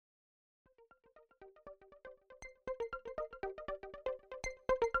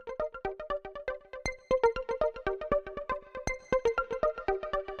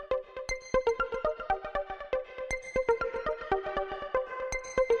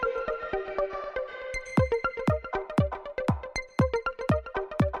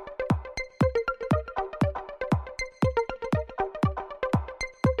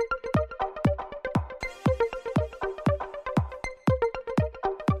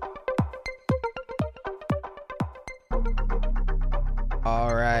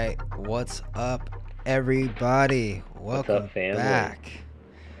What's up, everybody? What's Welcome up, family? back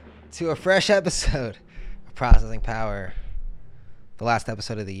to a fresh episode of Processing Power. The last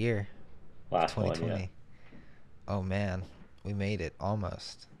episode of the year, Last 2020. one, yeah. Oh man, we made it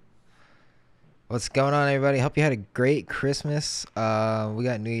almost. What's going on, everybody? Hope you had a great Christmas. We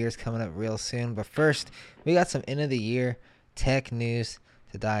got New Year's coming up real soon, but first, we got some end of the year tech news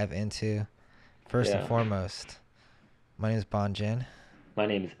to dive into. First and Yeah. foremost, my name is Bonjen. My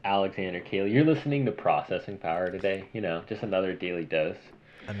name is Alexander Cayley. You're listening to Processing Power today. You know, just another daily dose.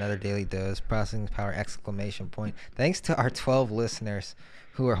 Another daily dose, processing power exclamation point. Thanks to our 12 listeners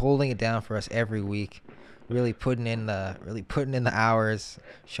who are holding it down for us every week, really putting in the hours,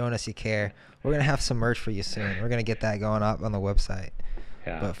 showing us you care. We're gonna have some merch for you soon. We're gonna get that going up on the website.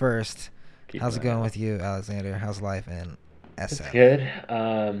 Yeah. But first, Keep how's an it eye going out. with you, Alexander? How's life in It's SF?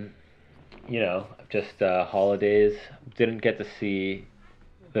 good. Just holidays. Didn't get to see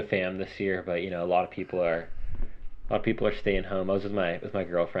the fam this year, but a lot of people are staying home. I was with my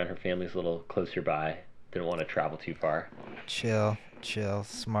girlfriend. Her family's a little closer by. Didn't want to travel too far. Chill,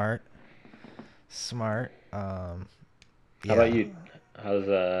 smart. How Yeah. about you?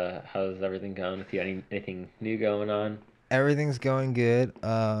 How's everything going with you? Anything new going on? Everything's going good.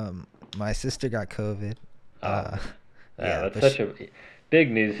 My sister got COVID. Oh, Yeah, that's but such a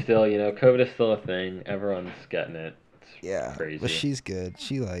big news still. COVID is still a thing. Everyone's getting it. It's yeah, crazy. but she's good.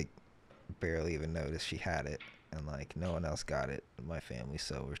 She barely even noticed she had it, and no one else got it in my family,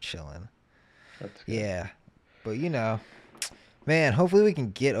 so we're chilling. That's good. Yeah, but man, hopefully we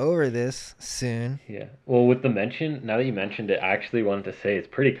can get over this soon. Yeah. Well, with the mention, now that you mentioned it, I actually wanted to say it's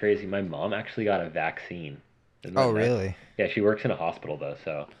pretty crazy. My mom actually got a vaccine. Isn't that Oh, nuts? really? Yeah, she works in a hospital though,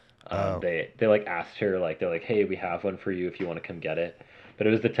 so Oh, they like asked her they're like, hey, we have one for you if you want to come get it. But it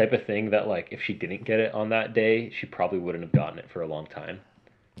was the type of thing that if she didn't get it on that day, she probably wouldn't have gotten it for a long time.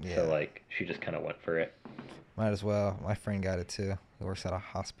 So yeah. she just kind of went for it. Might as well. My friend got it too. He works at a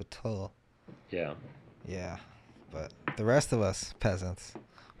hospital. Yeah. Yeah, but the rest of us peasants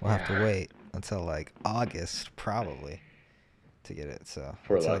will have to Yeah. wait until August probably to get it. So If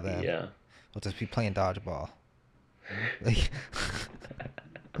we're until lucky, then, yeah. we'll just be playing dodgeball.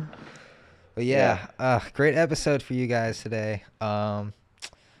 But yeah, great episode for you guys today.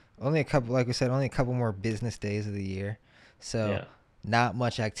 Only a couple, like we said, only a couple more business days of the year, so Yeah. not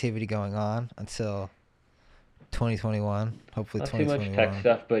much activity going on until 2021. Hopefully, Not too much tech 2021.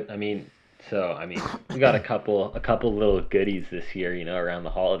 stuff, but we got a couple little goodies this year, around the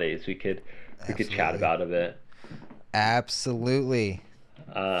holidays. We could chat Absolutely. about a bit. Absolutely.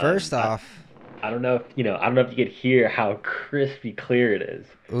 Um, First I, off, I don't know if you could hear how crispy clear it is.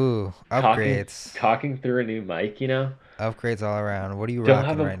 ooh, Talking upgrades, talking through a new mic, upgrades all around. What are you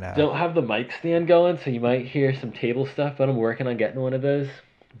rocking right now? don't have the mic stand going, so you might hear some table stuff, but I'm working on getting one of those.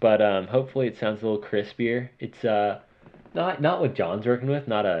 But hopefully it sounds a little crispier. It's not what John's working with,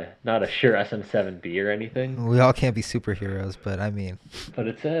 not a Shure SM7B or anything, We all can't be superheroes, but I mean, but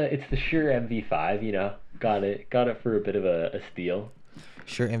it's the Shure MV5. Got it for a bit of a steal.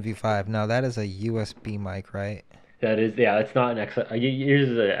 sure, MV5. Now that is a USB mic, right? That is, yeah. It's not an yours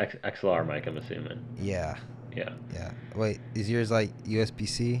is a XLR mic, I'm assuming. Yeah, Yeah. yeah. Wait, is yours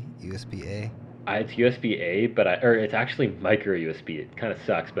USB-C, USB-A? It's USB-A, or it's actually micro USB. It kind of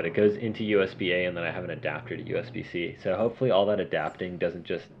sucks, but it goes into USB-A, and then I have an adapter to USB-C. So hopefully all that adapting doesn't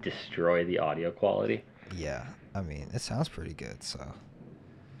just destroy the audio quality. Yeah, I mean, it sounds pretty good. So,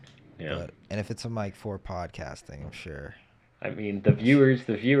 Yeah. and if it's a mic for podcasting, I'm sure. I mean, the viewers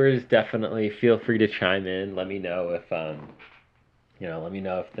definitely feel free to chime in. Let me know if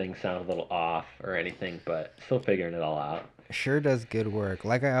things sound a little off or anything, but still figuring it all out. Sure does good work.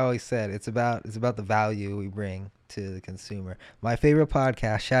 Like I always said, it's about the value we bring to the consumer. My favorite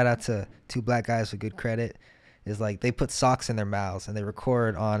podcast, shout out to Two Black Guys with Good Credit, is they put socks in their mouths and they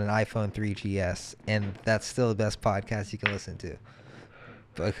record on an iPhone 3GS, and that's still the best podcast you can listen to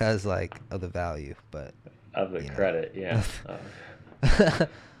because of the value. But Of the you know. credit, yeah.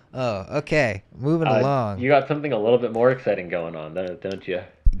 Oh, okay. Moving along. You got something a little bit more exciting going on, don't you?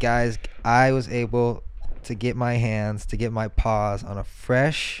 Guys, I was able to get my paws on a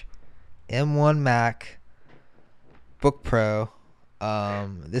fresh M1 Mac Book Pro.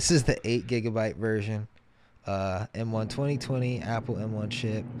 This is the 8 gigabyte version. M1 2020 Apple M1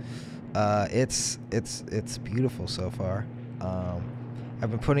 chip. It's beautiful so far. I've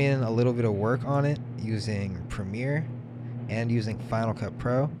been putting in a little bit of work on it using Premiere and using Final Cut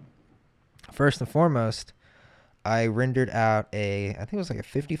Pro. First and foremost, I rendered out I think it was a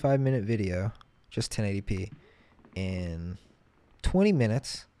 55-minute video, just 1080p, in 20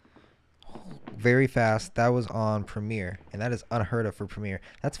 minutes. very fast. That was on Premiere, and that is unheard of for Premiere.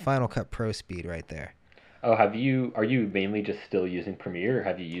 That's Final Cut Pro speed right there. Oh, are you mainly just still using Premiere, or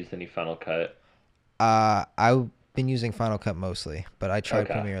have you used any Final Cut? I've been using Final Cut mostly, but I tried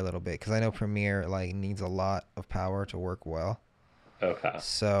Okay. Premiere a little bit because I know Premiere like needs a lot of power to work well. Okay.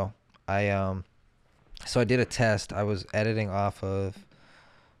 So I so I did a test. I was editing off of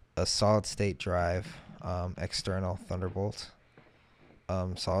a solid state drive, external Thunderbolt,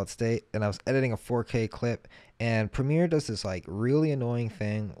 solid state, and I was editing a 4K clip. And Premiere does this like really annoying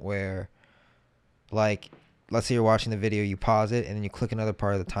thing where, like, let's say you're watching the video, you pause it, and then you click another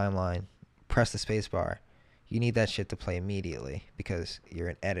part of the timeline, press the space bar. You need that shit to play immediately because you're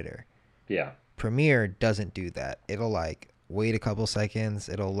an editor. Yeah. Premiere doesn't do that. It'll like wait a couple seconds.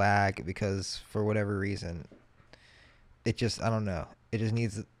 It'll lag because for whatever reason, it just, I don't know. It just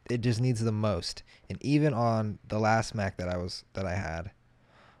needs the most. And even on the last Mac that I had,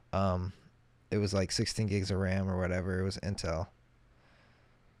 um, it was like 16 gigs of RAM or whatever. It was Intel.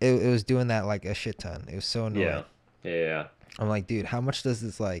 It was doing that like a shit ton. It was so Yeah. annoying. Yeah. Yeah. I'm like, dude, how much does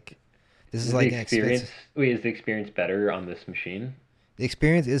this like? This is Is the like an experience expensive. wait, is the experience better on this machine? The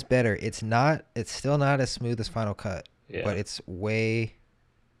experience is better. It's not. It's still not as smooth as Final Cut, Yeah. but it's way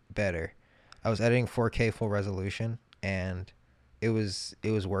better. I was editing 4K full resolution, and it was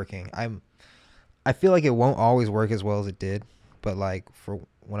working. I feel like it won't always work as well as it did, but like for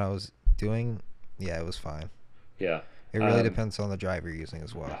when I was doing, yeah, it was fine. Yeah. It really Um, depends on the driver you're using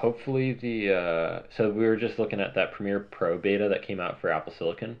as well. Hopefully so we were just looking at that Premiere Pro beta that came out for Apple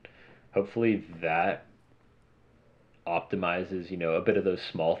Silicon. Hopefully that optimizes, a bit of those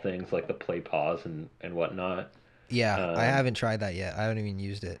small things like the play pause and whatnot. Yeah, I Um, haven't tried that yet. I haven't even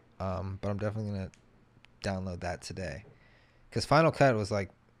used it. But I'm definitely gonna download that today. Cause Final Cut was like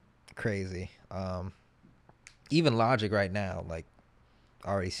crazy. Even Logic right now, like,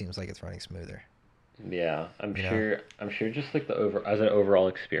 already seems like it's running smoother. yeah, You know. I'm sure just like the over as an overall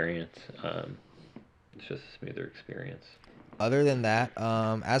experience, it's just a smoother experience. Other than that,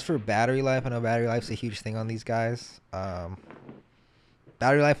 as for battery life, I know battery life's a huge thing on these guys.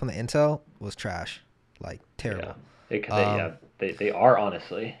 Battery life on the Intel was trash, like Yeah. terrible. Yeah, Um, they are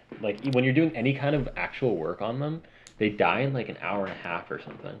honestly. Like when you're doing any kind of actual work on them, they die in like an hour and a half or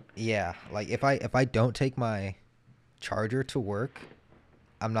something. yeah, like if I don't take my charger to work,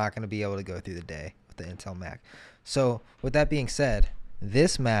 I'm not gonna be able to go through the day with the Intel Mac. So with that being said,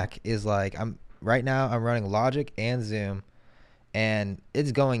 this Mac is like I'm right now. I'm running Logic and Zoom, and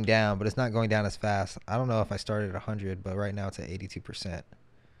it's going down, but it's not going down as fast. I don't know if I started at 100, but right now it's at 82%.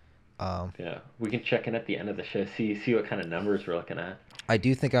 Um, Yeah. We can check in at the end of the show, see what kind of numbers we're looking at. I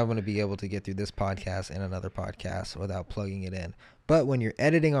do think I'm going to be able to get through this podcast and another podcast without plugging it in. But when you're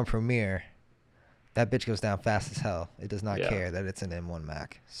editing on Premiere, that bitch goes down fast as hell. It does not Yeah. care that it's an M1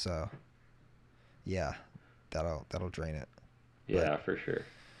 Mac. So yeah, that'll drain it. But Yeah, for sure.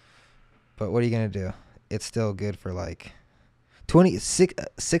 but what are you gonna do? It's still good for like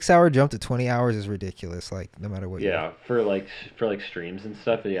 6 hour jump to 20 hours is ridiculous. Like no matter what you. Yeah, for like streams and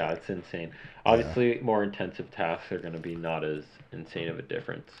stuff, yeah, it's insane. Yeah. Obviously, more intensive tasks are going to be not as insane of a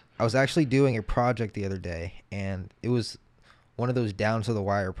difference. I was actually doing a project the other day, and it was one of those down to the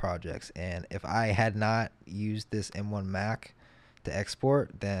wire projects. And if I had not used this M1 Mac to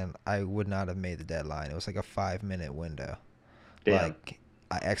export, then I would not have made the deadline. It was like a 5 minute window. Damn. Like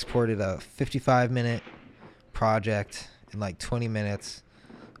I exported a 55-minute project in like 20 minutes,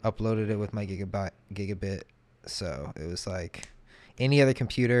 uploaded it with my gigabit. So it was like any other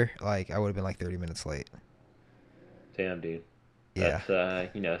computer, like I would have been like 30 minutes late. Damn, dude. Yeah.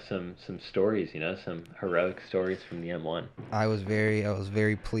 That's some stories, some heroic stories from the M1. I was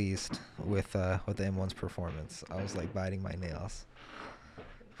very pleased with the M1's performance. I was like biting my nails.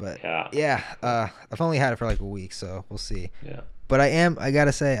 But Yeah. yeah, I've only had it for like a week, so we'll see. Yeah. But I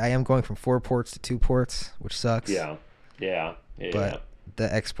gotta say, I am going from 4 ports to 2 ports, which sucks. Yeah. Yeah. Yeah. But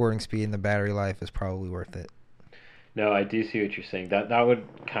the exporting speed and the battery life is probably worth it. No, I do see what you're saying. That would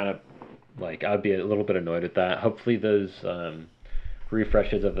kind of like I'd be a little bit annoyed with that. Hopefully those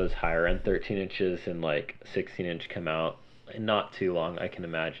refreshes of those higher end 13 inches and like 16-inch come out in not too long. I can Yeah.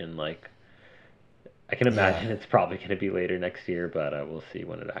 imagine it's probably going to be later next year, but we'll see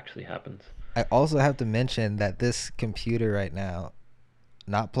when it actually happens. I also have to mention that this computer right now,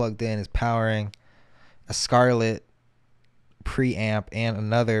 not plugged in, is powering a Scarlett preamp and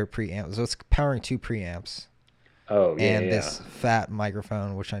another preamp. So it's powering 2 preamps Oh, yeah, and yeah. this fat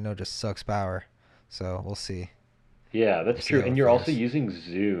microphone, which I know just sucks power. So we'll see. Yeah, that's We'll see true. how And it you're also fares. using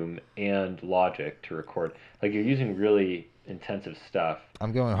Zoom and Logic to record. Like you're using really intensive stuff.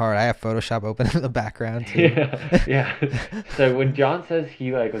 I'm going hard. I have Photoshop open in the background too. Yeah, yeah. So when John says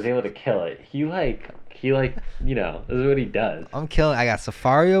he like was able to kill it, this is what he does. I'm killing. I got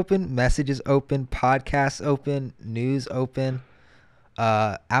Safari open, Messages open, Podcasts open, News open,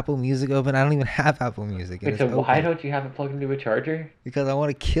 Apple Music open. I don't even have Apple Music, and Wait, it's so why open don't you have it plugged into a charger? because I want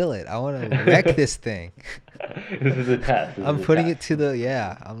to kill it. I want to wreck this thing. This is a test. This I'm is a putting it test. to the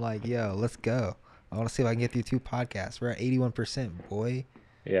yeah. I'm like, yo, let's go. I want to see if I can get through 2 podcasts. We're at 81%, boy.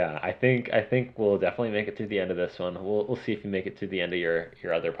 Yeah, I think we'll definitely make it through the end of this one. We'll see if you make it to the end of your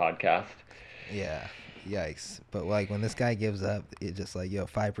other podcast. Yeah, yikes. But like when this guy gives up, it's just like, yo,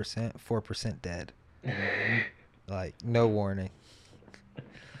 5%, 4% dead. Like no warning.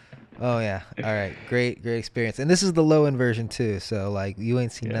 Oh yeah. All right. Great experience. And this is the low end version too. So like you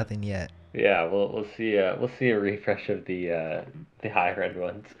ain't seen Yeah. nothing yet. Yeah, we'll see a refresh of the higher end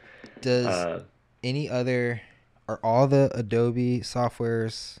ones. Does Uh, any other are all the Adobe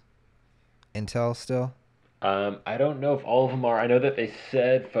softwares Intel still? I don't know if all of them are. I know that they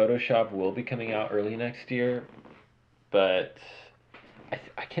said Photoshop will be coming out early next year, but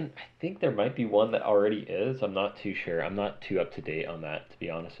I think there might be one that already is. I'm not too sure. I'm not too up to date on that, to be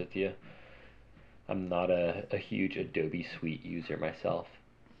honest with you. I'm not a huge Adobe Suite user myself.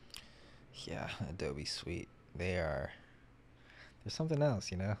 Yeah, Adobe Suite. They are there's something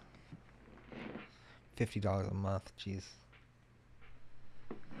else, $50 a month. Jeez.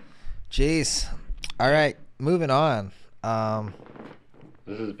 Jeez. All right, moving on. Um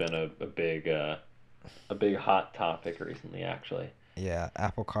This has been a big hot topic recently, actually. yeah,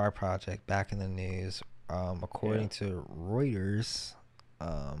 Apple Car project back in the news. Yeah. According to Reuters,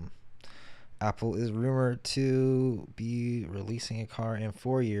 um Apple is rumored to be releasing a car in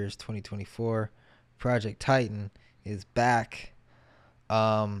 4 years, 2024. Project Titan is back.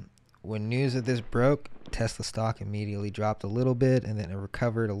 When news of this broke, Tesla stock immediately dropped a little bit and then it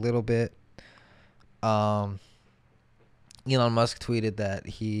recovered a little bit. Um, Elon Musk tweeted that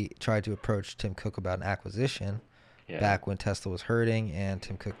he tried to approach Tim Cook about an acquisition Yeah. back when Tesla was hurting, and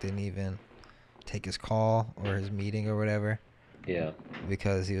Tim Cook didn't even take his call or his meeting or whatever Yeah.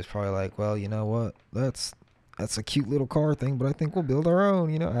 because he was probably like, well, you know what? That's a cute little car thing, but I think we'll build our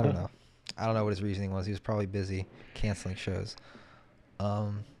own. I don't know. I don't know what his reasoning was. He was probably busy canceling shows.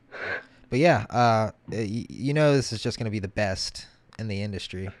 Um, but yeah, this is just gonna be the best in the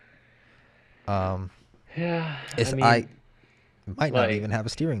industry. Um, Yeah, I it's I mean, might not like, even have a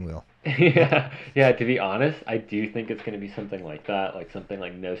steering wheel. yeah, yeah, to be honest, I do think it's going to be something like that, like something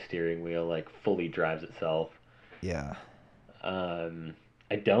like no steering wheel, like fully drives itself. Yeah, Um,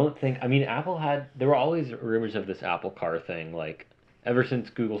 I don't think, I mean, there were always rumors of this Apple Car thing, like, ever since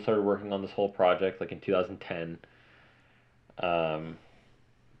Google started working on this whole project, like in 2010. Um,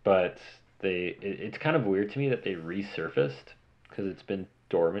 but it's kind of weird to me that they resurfaced because it's been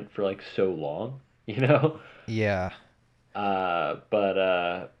dormant for like so long, you know? yeah,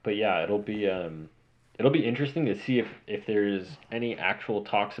 But yeah, it'll be interesting to see if there's any actual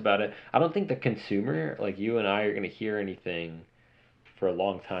talks about it. I don't think the consumer, like you and I, are gonna hear anything for a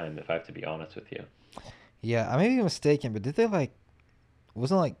long time, if I have to be honest with you. yeah. I may be mistaken, but did they like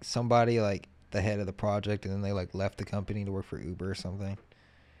wasn't like somebody like the head of the project and then they like left the company to work for Uber or something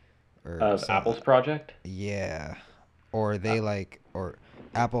or Of some Apple's project, yeah, or uh, they like or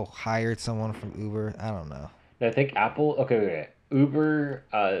Apple hired someone from Uber. I don't know. no, I think Apple. Okay, wait, wait. Uber,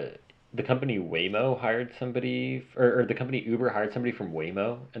 the company Waymo hired somebody, or the company Uber hired somebody from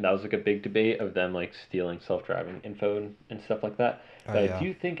Waymo, and that was like a big debate of them like stealing self-driving info and stuff like that. Oh But I yeah.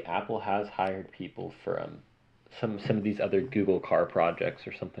 do think Apple has hired people from some of these other Google car projects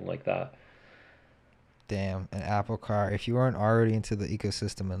or something like that. Damn, an Apple car. If you weren't already into the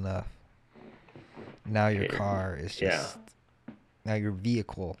ecosystem enough, now your Okay, car is yeah, just now your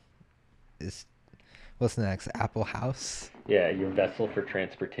vehicle is what's next? Apple House, yeah, your vessel for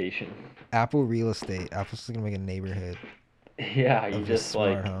transportation. Apple Real Estate. Apple's just gonna make a neighborhood Yeah, you of just just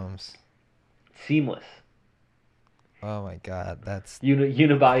smart like homes. seamless. Oh my God, that's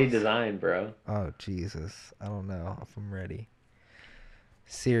Unibody design, bro. oh Jesus. I don't know if I'm ready.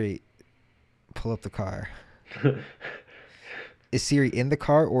 Siri, pull up the car. Is Siri in the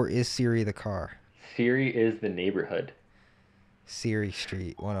car or is Siri the car? Siri is the neighborhood. Siri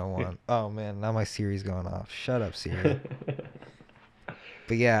Street 101. Oh man, now my Siri's going off. Shut up, Siri.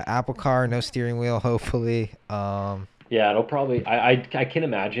 But yeah, Apple Car, no steering wheel, hopefully. Yeah, it'll probably. I can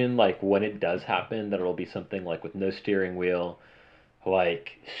imagine like when it does happen that it'll be something like with no steering wheel,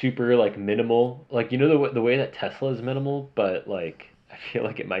 like super like minimal. Like the way that Tesla is minimal, but like I feel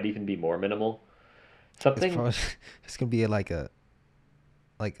like it might even be more minimal. It's Something. probably just gonna be like a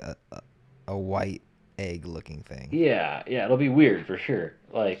white egg looking thing. Yeah, yeah, it'll be weird for sure.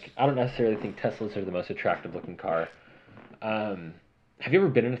 Like, I don't necessarily think Teslas are the most attractive looking car. Have you ever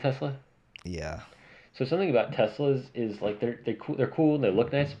been in a Tesla? Yeah. So something about Teslas is like they're cool and they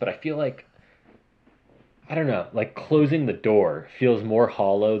look nice, but I feel like I don't know, like closing the door feels more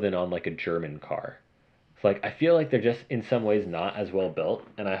hollow than on like a German car. It's like I feel like they're just in some ways not as well built,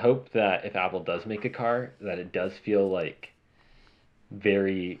 and I hope that if Apple does make a car, that it does feel like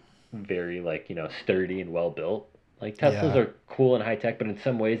very, very like sturdy and well built. Like Teslas Yeah. are cool and high tech, but in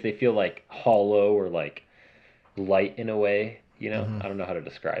some ways they feel like hollow or like light in a way. Hmm. I don't know how to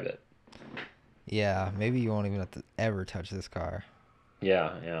describe it. Yeah. Maybe you won't even have to ever touch this car.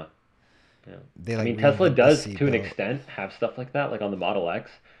 Yeah, yeah. Yeah. They I like mean, Tesla reinvent the does to an seatbelt. extent have stuff like that. Like on the Model X,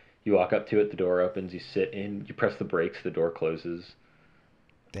 you walk up to it, the door opens, you sit in, you press the brakes, the door closes.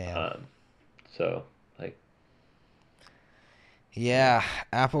 Damn. Um, so like, yeah. Yeah.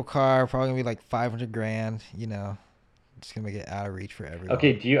 Apple car probably gonna be like 500 grand. Just gonna make it out of reach for Okay, everyone.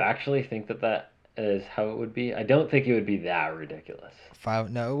 do you actually think that that is how it would be? I don't think it would be that ridiculous. Five?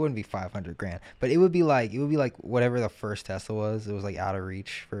 No, it wouldn't be 500 grand, but it would be like whatever the first Tesla was. It was like out of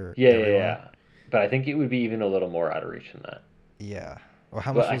reach for Yeah, yeah, everyone. yeah. But I think it would be even a little more out of reach than that. Yeah. Well,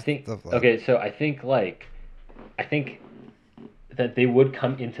 how But much I was think the like? okay, so I think that they would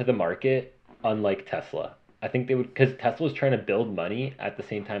come into the market unlike Tesla. I think they would because Tesla was trying to build money at the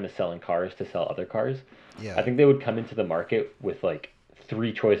same time as selling cars to sell other cars. I Yeah. think they would come into the market with like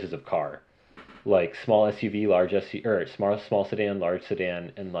three choices of car, like small SUV, large SUV, or small sedan, large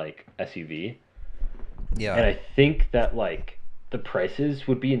sedan, and like SUV. Yeah. And I think that like the prices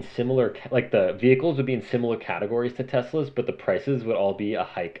would be in similar like the vehicles would be in similar categories to Teslas, but the prices would all be a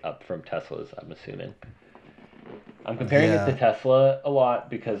hike up from Teslas, I'm assuming. I'm comparing it to Yeah. Tesla a lot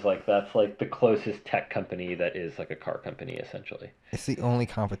because like that's like the closest tech company that is like a car company essentially. It's the only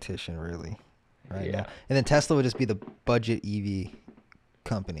competition really right now. Yeah. And then Tesla would just be the budget EV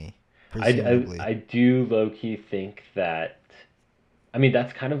company, I presumably. do low key think that I mean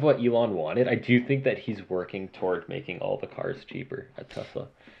that's kind of what Elon wanted. I do think that he's working toward making all the cars cheaper at Tesla.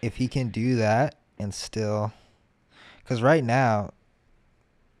 If he can do that and still, because right now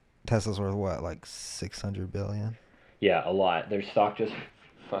Tesla's worth what, like 600 billion? Yeah, a lot. Their stock just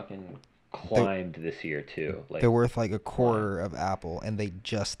fucking They climbed this year too. they're Like worth like a climbed. quarter of Apple, and they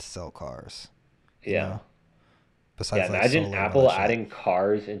just sell cars. You Yeah. know, Yeah, besides like imagine solar and other Apple shit. adding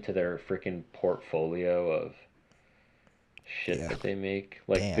cars into their freaking portfolio of shit Yeah. that they make.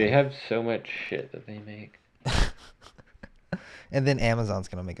 Like they Damn. have so much shit that they make. And then Amazon's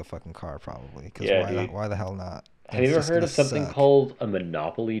gonna make a fucking car probably. Cause Yeah, dude. why the hell not? Have And you it's ever just heard gonna of something suck. called a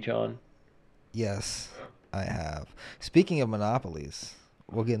monopoly, John? Yes, I have. Speaking of monopolies,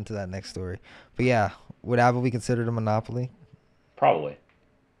 we'll get into that next story. But yeah, would Apple be considered a monopoly? Probably.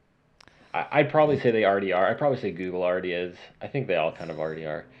 I'd probably Like, say they already are. I'd probably say Google already is. I think they all kind of already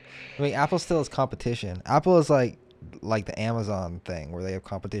are. I mean, Apple still has competition. Apple is like the Amazon thing where they have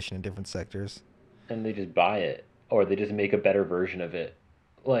competition in different sectors. And they just buy it or they just make a better version of it.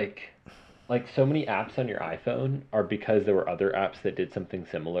 Like like so many apps on your iPhone are because there were other apps that did something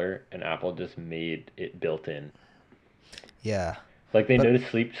similar and Apple just made it built in. Yeah, Like they but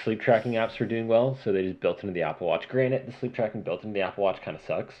noticed sleep tracking apps were doing well, so they just built into the Apple Watch. Granted, the sleep tracking built into the Apple Watch kind of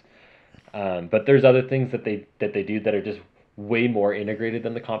sucks, but there's other things that they do that are just way more integrated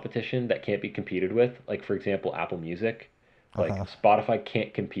than the competition that can't be competed with. Like for example, Apple Music, uh like huh. Spotify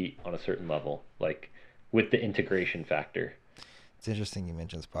can't compete on a certain level, like with the integration factor. It's interesting you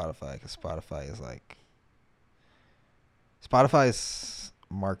mentioned Spotify because Spotify's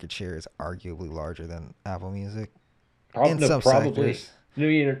market share is arguably larger than Apple Music in No, some probably. sectors,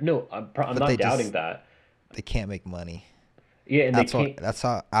 No, no, I'm but not doubting that. they can't make money. Yeah, and they can't. That's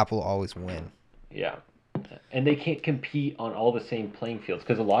how Apple always win. Yeah, and they can't compete on all the same playing fields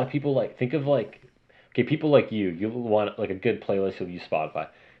because a lot of people like think of like okay, people like you want like a good playlist, you'll use Spotify.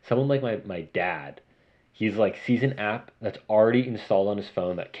 Someone like my dad, he's like sees an app that's already installed on his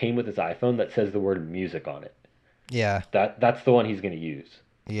phone that came with his iPhone that says the word music on it. Yeah, That's the one he's gonna use.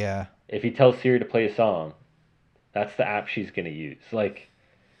 yeah, If he tells Siri to play a song, that's the app she's gonna use. Like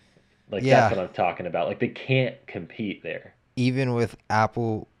that's yeah. what I'm talking about. Like they can't compete there. Even with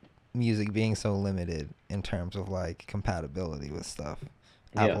Apple Music being so limited in terms of like compatibility with stuff,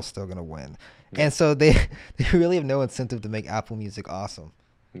 Yeah, Apple's still gonna win. yeah, And so they they really have no incentive to make Apple Music awesome.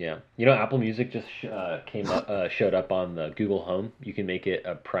 yeah. Apple Music just showed up on the Google Home. You can make it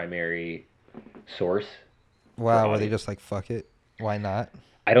a primary source for Wow, were they audio. just like fuck it? Why not?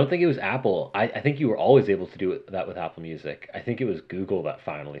 I don't think it was Apple. I think you were always able to do that with Apple Music. I think it was Google that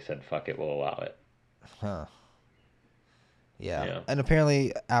finally said, fuck it, we'll allow it. Huh. Yeah. Yeah. And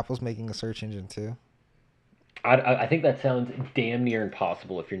apparently Apple's making a search engine too. I think that sounds damn near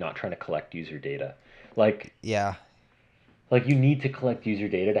impossible if you're not trying to collect user data. Like Yeah. like you need to collect user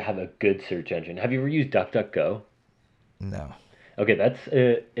data to have a good search engine. Have you ever used DuckDuckGo? No. Okay, that's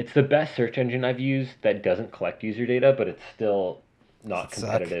it's the best search engine I've used that doesn't collect user data, but it's still Does not it suck?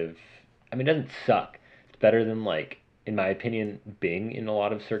 competitive. I mean, it doesn't suck. It's better than like, in my opinion, Bing in a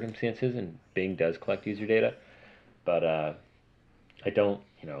lot of circumstances, and Bing does collect user data, but I don't,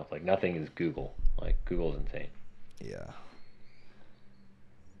 like nothing is Google. Like Google's insane. Yeah.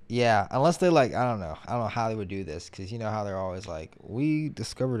 Yeah, unless they like, I don't know. I don't know how they would do this because you know how they're always like, we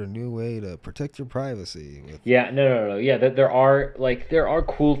discovered a new way to protect your privacy with. Yeah, no. Yeah, there are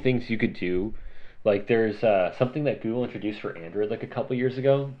cool things you could do. Like there's something that Google introduced for Android like a couple years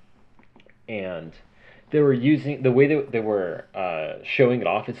ago, and they were using the way they were showing it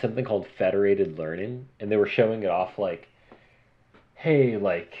off is something called federated learning, and they were showing it off like, hey,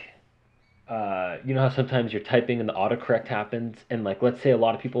 like, you know how sometimes you're typing and the autocorrect happens, and like, let's say a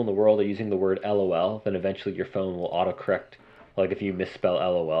lot of people in the world are using the word LOL, then eventually your phone will autocorrect, like if you misspell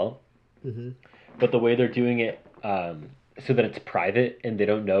LOL. Mm-hmm. But the way they're doing it, so that it's private and they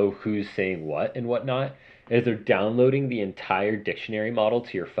don't know who's saying what and whatnot, is they're downloading the entire dictionary model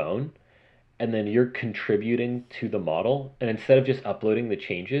to your phone, and then you're contributing to the model. And instead of just uploading the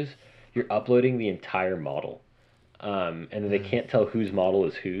changes, you're uploading the entire model. And then they Mm. can't tell whose model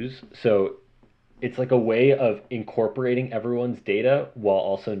is whose. So it's like a way of incorporating everyone's data while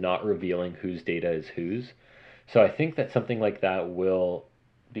also not revealing whose data is whose. So I think that something like that will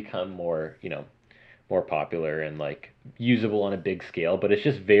become more, more popular and like usable on a big scale, but it's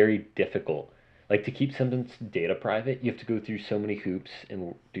just very difficult. Like to keep someone's data private, you have to go through so many hoops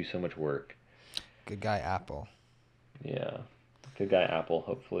and do so much work. Good guy, Apple. Yeah. Good guy Apple,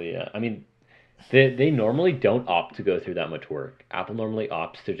 hopefully. I mean, they normally don't opt to go through that much work. Apple normally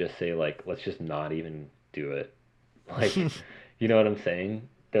opts to just say like, let's just not even do it. Like, you know what I'm saying?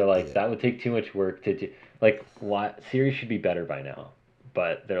 They're like, Yeah. that would take too much work to do. Like, what Siri should be better by now,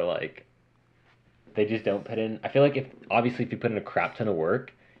 but they're like, they just don't put in. I feel like if obviously if you put in a crap ton of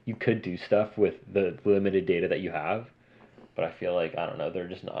work, you could do stuff with the limited data that you have. But I feel like I don't know, they're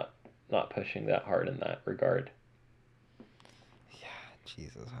just not pushing that hard in that regard. Yeah.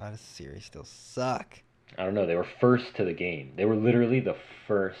 Jesus, how does Siri still suck? I don't know. They were first to the game. They were literally the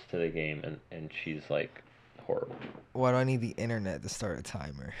first to the game, and she's like horrible. Why do I need the internet to start a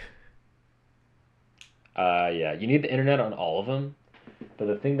timer? Yeah, you need the internet on all of them. But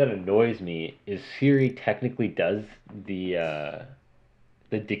the thing that annoys me is Siri technically does the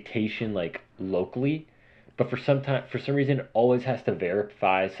dictation like locally, but for some reason it always has to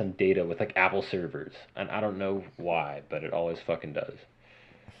verify some data with like Apple servers, and I don't know why, but it always fucking does.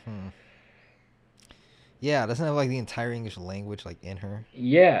 Hmm. Yeah, it doesn't have like the entire English language like in her.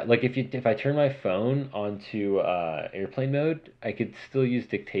 Yeah, like if I turn my phone onto airplane mode, I could still use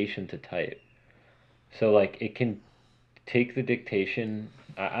dictation to type. So like it can take the dictation.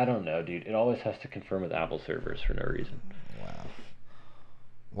 I don't know, dude. It always has to confirm with Apple servers for no reason. Wow.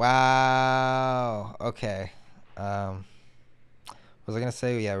 Wow. Okay. Um, what was I gonna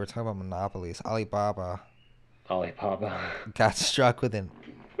say? Yeah, we're talking about monopolies. Alibaba Alibaba. got struck with an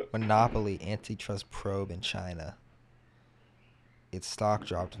monopoly antitrust probe in China. Its stock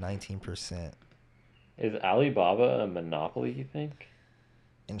dropped 19%. Is Alibaba a monopoly, you think?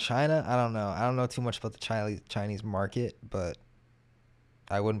 In China, I don't know. I don't know too much about the Chinese market, but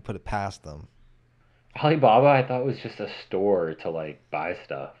I wouldn't put it past them. Alibaba, I thought was just a store to like buy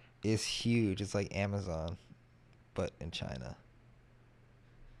stuff. It's huge. It's like Amazon, but in China.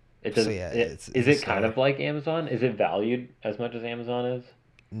 It So does yeah, it it's is a it kind store. of like Amazon? Is it valued as much as Amazon is?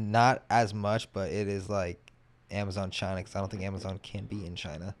 Not as much, but it is like Amazon China because I don't think Amazon can be in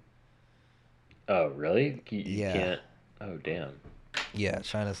China. Oh, really? You Yeah, can't. Oh, damn. yeah.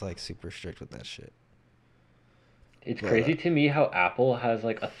 China's like super strict with that shit. It's But crazy to me how Apple has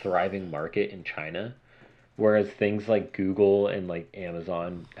like a thriving market in China, whereas things like Google and like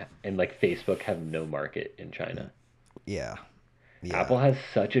Amazon and like Facebook have no market in China. yeah, yeah. Apple has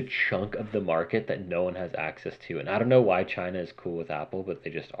such a chunk of the market that no one has access to, and I don't know why China is cool with Apple, but they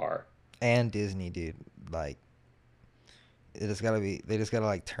just are. And Disney, dude. Like it just gotta be. They just gotta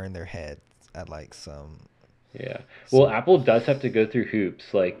like turn their heads at like Yeah. Well, some. Apple does have to go through hoops.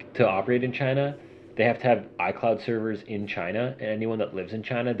 Like to operate in China, they have to have iCloud servers in China, and anyone that lives in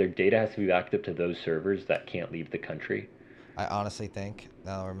China, their data has to be backed up to those servers that can't leave the country. I honestly think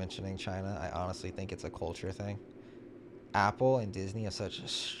now that we're mentioning China, I honestly think it's a culture thing. Apple and Disney have such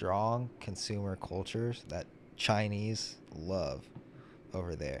strong consumer cultures that Chinese love.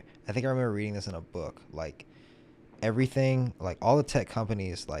 over there. I think I remember reading this in a book. Like everything, like all the tech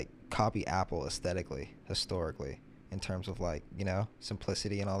companies, like copy Apple aesthetically, historically, in terms of like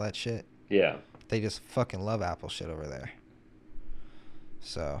simplicity and all that shit. Yeah. They just fucking love Apple shit over there.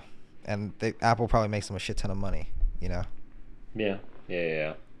 So, and Apple probably makes them a shit ton of money, you know. Yeah. Yeah.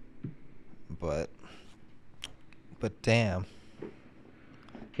 Yeah. But damn.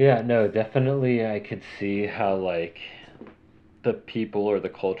 Yeah. No, definitely. I could see how like the people or the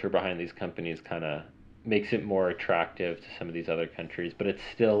culture behind these companies kind of makes it more attractive to some of these other countries, but it's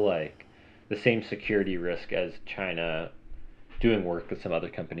still like the same security risk as China doing work with some other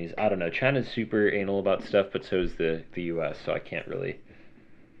companies. I don't know. China's super anal about stuff, but so is the U.S. So I can't really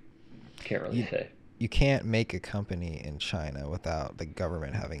You say. you can't make a company in China without the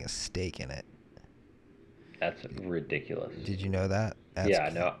government having a stake in it. That's ridiculous. Did you know that? Yeah,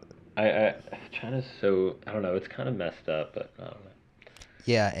 no. I China's so I don't know. It's kind of messed up, but I don't know.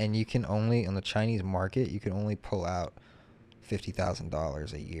 Yeah, and you can only on the Chinese market you can only pull out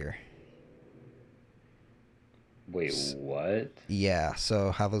 $50,000 a year. Wait, what? Yeah,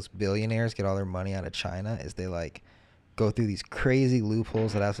 so how those billionaires get all their money out of China is they like go through these crazy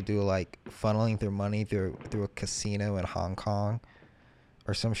loopholes that have to do with like funneling their money through a casino in Hong Kong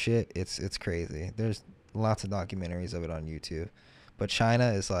or some shit. It's crazy. There's lots of documentaries of it on YouTube. But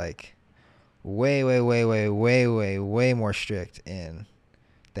China is like way way way way way way way more strict in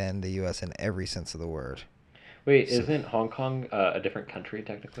than the US in every sense of the word. Wait, So isn't Hong Kong a different country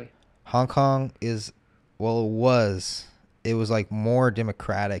technically? Hong Kong is, well, it was like more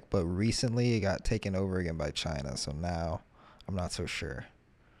democratic, but recently it got taken over again by China. So now I'm not so sure.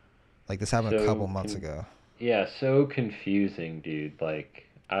 Like this happened a couple So months con ago. Yeah, so confusing, dude. Like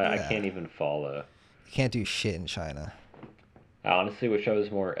I Yeah, can't even follow. you can't do shit in China, I honestly wish I was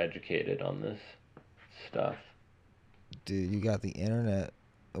more educated on this stuff. dude. You got the internet.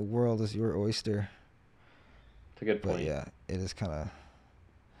 The world is your oyster. It's a good But point. yeah, it is kind of,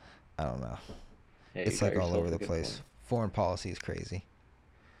 I don't know. Yeah, you It's got like all yourself over a the good point. place. Foreign policy is crazy.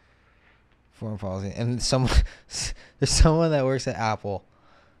 Foreign policy, and someone there's someone that works at Apple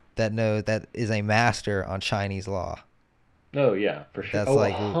that is a master on Chinese law. Oh yeah, for sure. That's Oh,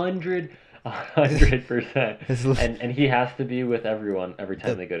 like 100%. it's And he has to be with everyone every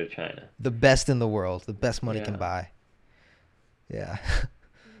time the they go to China. the best in the world, the best money can Yeah, buy. Yeah,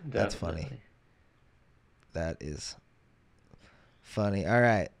 that's funny. definitely. That is funny. All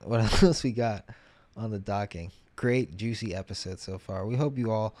right, what else we got on the docking? Great juicy episode so far. We hope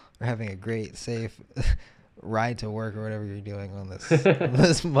you all are having a great, safe ride to work or whatever you're doing on this on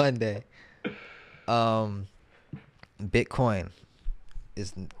this Monday. Um, Bitcoin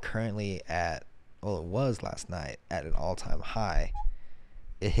is currently at, well, it was last night at an all-time high.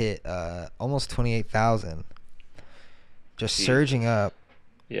 It hit almost 28,000, just Jesus. surging up.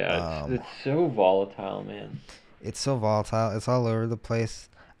 Yeah, Um, it's so volatile, man. it's so volatile. It's all over the place.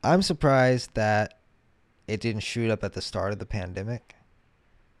 I'm surprised that it didn't shoot up at the start of the pandemic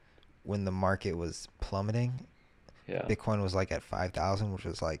when the market was plummeting. Yeah. Bitcoin was like at 5,000, which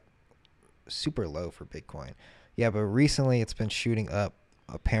was like super low for Bitcoin. Yeah, but recently it's been shooting up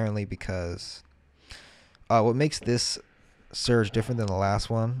apparently because what makes this surge different than the last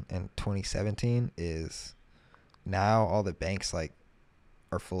one in 2017 is now all the banks like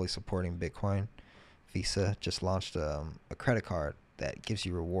are fully supporting Bitcoin. Visa just launched a credit card that gives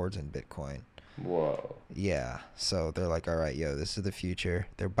you rewards in Bitcoin. Whoa. Yeah, so they're like, all right, yo, this is the future.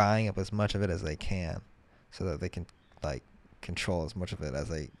 They're buying up as much of it as they can, so that they can like control as much of it as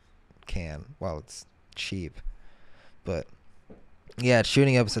they can while it's cheap. But yeah, it's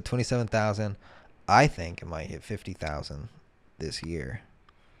shooting up. It's at 27,000. I think it might hit 50,000 this year.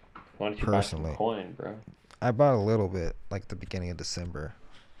 Why don't you buy some Personally, coin, bro? I bought a little bit like the beginning of December.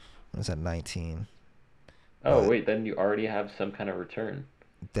 It was at 19, Oh, but wait, then you already have some kind of return.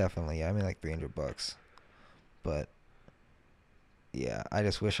 definitely, yeah, I mean like $300. But yeah, I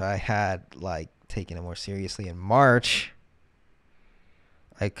just wish I had like taken it more seriously in March.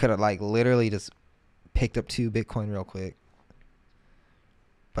 I could have like literally just picked up 2 Bitcoin real quick.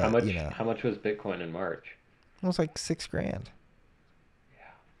 How But much how much was Bitcoin in March? it was like 6 grand.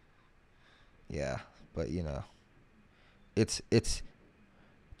 Yeah. Yeah, but it's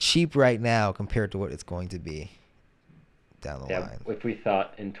cheap right now compared to what it's going to be down the Yeah, line. if we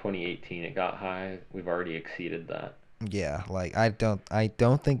thought in 2018 it got high, we've already exceeded that. Yeah, like I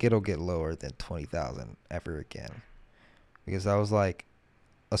don't think it'll get lower than 20,000 ever again because that was like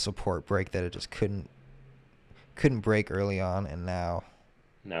a support break that it just couldn't break early on, and now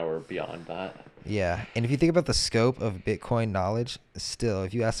Now we're beyond that. Yeah, and if you think about the scope of Bitcoin knowledge, still,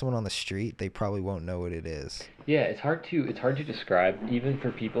 if you ask someone on the street, they probably won't know what it is. Yeah, it's hard to describe even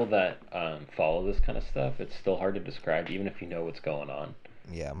for people that follow this kind of stuff. It's still hard to describe even if you know what's going on.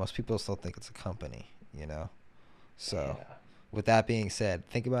 Yeah, most people still think it's a company, you know? So, Yeah. with that being said,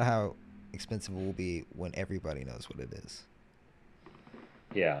 think about how expensive it will be when everybody knows what it is.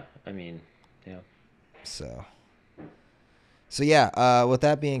 Yeah. I mean, yeah. So, yeah, with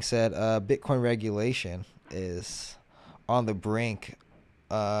that being said, Bitcoin regulation is on the brink.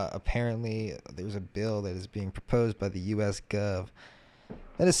 Apparently, there's a bill that is being proposed by the U.S. Gov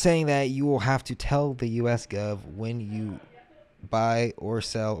that is saying that you will have to tell the U.S. Gov when you buy or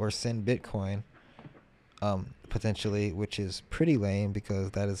sell or send Bitcoin, potentially, which is pretty lame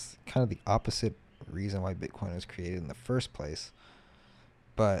because that is kind of the opposite reason why Bitcoin was created in the first place.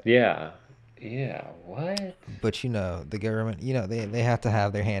 But Yeah. Yeah. What? you know, the government, you know, they have to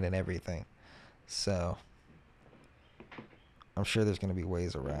have their hand in everything. So I'm sure there's going to be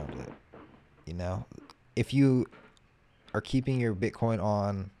ways around it. You know, if you are keeping your Bitcoin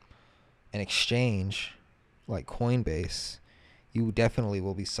on an exchange like Coinbase, you definitely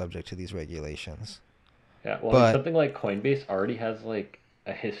will be subject to these regulations. Yeah. Well, I mean, But something like Coinbase already has like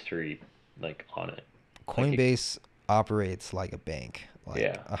a history like on it. Like it. Coinbase operates like a bank, like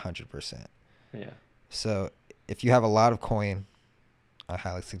Yeah. 100%. Yeah. So if you have a lot of coin, I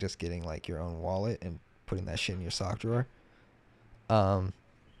highly suggest getting like your own wallet and putting that shit in your sock drawer. Um,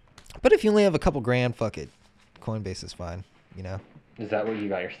 but if you only have a couple grand, fuck it. Coinbase is fine. You know. Is that where you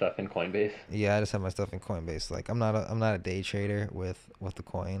got your stuff in Coinbase? Yeah, I just have my stuff in Coinbase. Like I'm not a day trader with the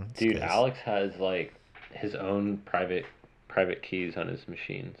coins Dude, because Alex has like his own private keys on his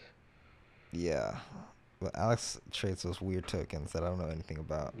machines. yeah. But Alex trades those weird tokens that I don't know anything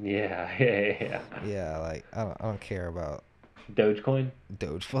about. Yeah, yeah, yeah. Yeah, like I don't care about Dogecoin?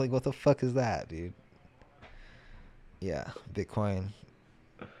 Doge. Like what the fuck is that, dude? Yeah, Bitcoin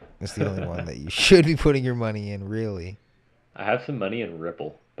is the only one that you should be putting your money in, really. I have some money in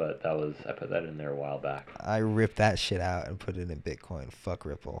Ripple, but I put that in there a while back. I ripped that shit out and put it in Bitcoin. Fuck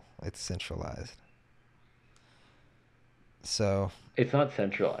Ripple. It's centralized. So, It's not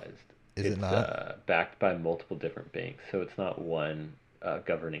centralized. is it It's not? backed by multiple different banks, so it's not one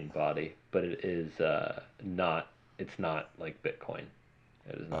governing body, but it is not. It's not like Bitcoin.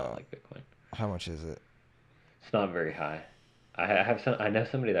 It is not Oh, like Bitcoin. how much is it? It's not very high. I have some. I know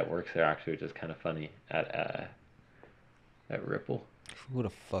somebody that works there actually, which is kind of funny at Ripple. Who would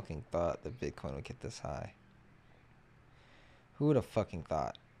have fucking thought that Bitcoin would get this high? Who would have fucking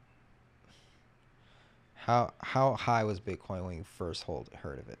thought? How high was Bitcoin when you first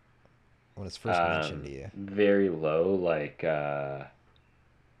heard of it? When it's first mentioned to you? Very low, like I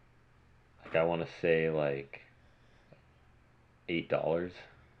want to say like $8.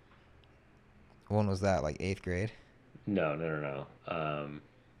 When was that? Like eighth grade? No, no, no, no.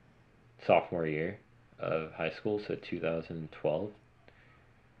 Sophomore year of high school, so 2012.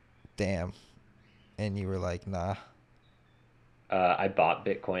 Damn. And you were like, nah. I bought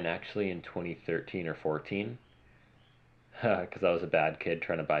Bitcoin actually in 2013 or 14 because I was a bad kid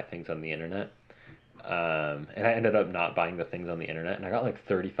trying to buy things on the internet. And I ended up not buying the things on the internet, and I got like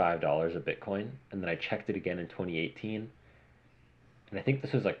 $35 of Bitcoin, and then I checked it again in 2018, and I think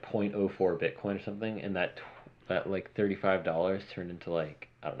this was like 0.04 Bitcoin or something, and that like $35 turned into like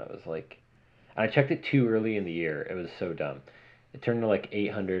I don't know, it was like I checked it too early in the year. It was so dumb. It turned to like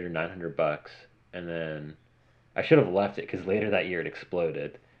 800 or $900, and then I should have left it because later that year it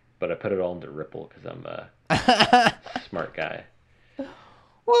exploded, but I put it all into Ripple because I'm a smart guy.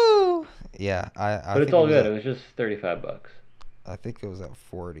 Woo! Yeah, I But it's think it all was good. It at was just $35. I think it was at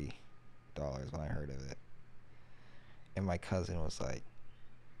 $40 when I heard of it. And my cousin was like,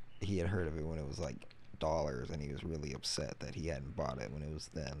 he had heard of it when it was like dollars, and he was really upset that he hadn't bought it when it was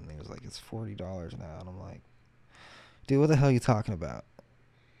then. And he was like, it's $40 now, and I'm like, dude, what the hell are you talking about?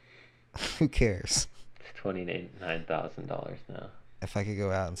 Who cares? It's $29,000 now, If I could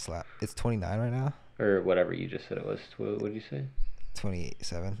go out and slap, it's 29 right now. or whatever you just said it was. What did you say?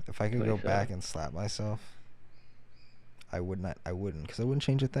 27. If I could go 27. back and slap myself, I would not. I wouldn't, because I wouldn't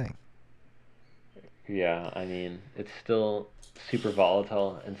change a thing. Yeah, I mean it's still super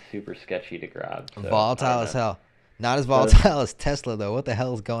volatile and super sketchy to grab. So I don't Volatile as know. hell. Not as But volatile as Tesla though. What the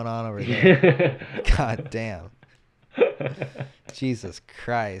hell is going on over there? God damn. Jesus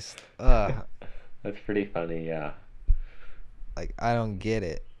Christ. That's pretty funny. Yeah. Like I don't get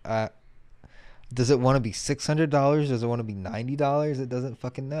it. Does it want to be $600? Does it want to be $90? It doesn't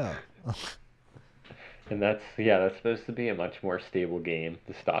fucking know. And that's supposed to be a much more stable game,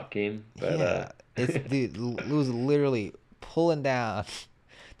 the stock game. But Yeah, it's dude. It was literally pulling down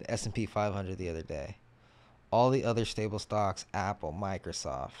the S&P 500 the other day. All the other stable stocks, Apple,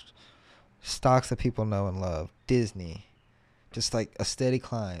 Microsoft, stocks that people know and love, Disney, just like a steady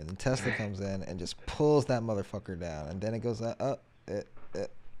climb. And Tesla comes in and just pulls that motherfucker down, and then it goes up.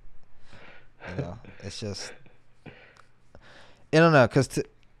 It's just, I don't know, because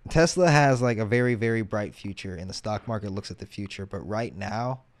Tesla has like a very, very bright future, and the stock market looks at the future. But right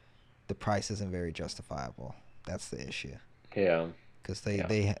now, the price isn't very justifiable. That's the issue. Yeah. Because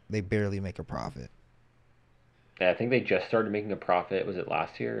they barely make a profit. Yeah, I think they just started making a profit. Was it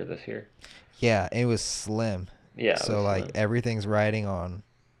last year or this year? Yeah, it was slim. Yeah. So like everything's riding on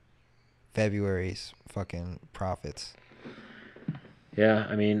February's fucking profits. Yeah,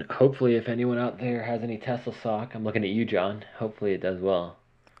 I mean, hopefully, if anyone out there has any Tesla stock, I'm looking at you, John. Hopefully, it does well.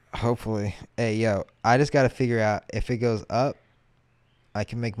 Hopefully. Hey, yo, I just got to figure out if it goes up, I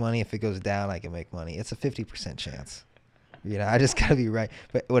can make money. If it goes down, I can make money. It's a 50% chance. I just got to be right.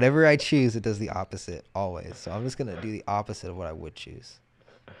 But whatever I choose, it does the opposite always. So I'm just going to do the opposite of what I would choose.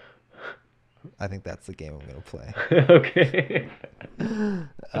 I think that's the game I'm going to play. Okay.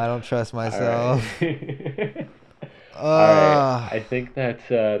 I don't trust myself. All right. I think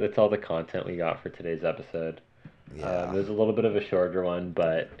that's all the content we got for today's episode. Yeah. There's a little bit of a shorter one,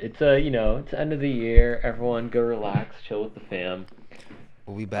 but it's it's end of the year. Everyone go relax, chill with the fam.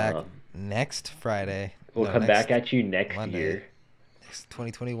 We'll be back next Friday. We'll come back at you next Monday, year. Next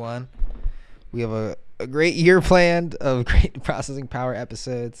 2021. We have a great year planned of great processing power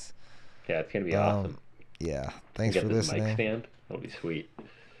episodes. Yeah, it's gonna be awesome. Yeah. Thanks for listening. Mic stand. That'll be sweet.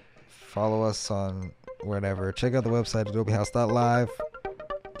 Follow us on whatever. Check out the website adobehouse.live.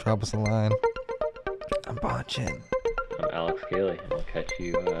 Drop us a line. I'm Bon Chen. I'm Alex Cayley. I'll catch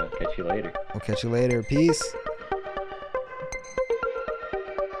you later. We'll catch you later. Peace.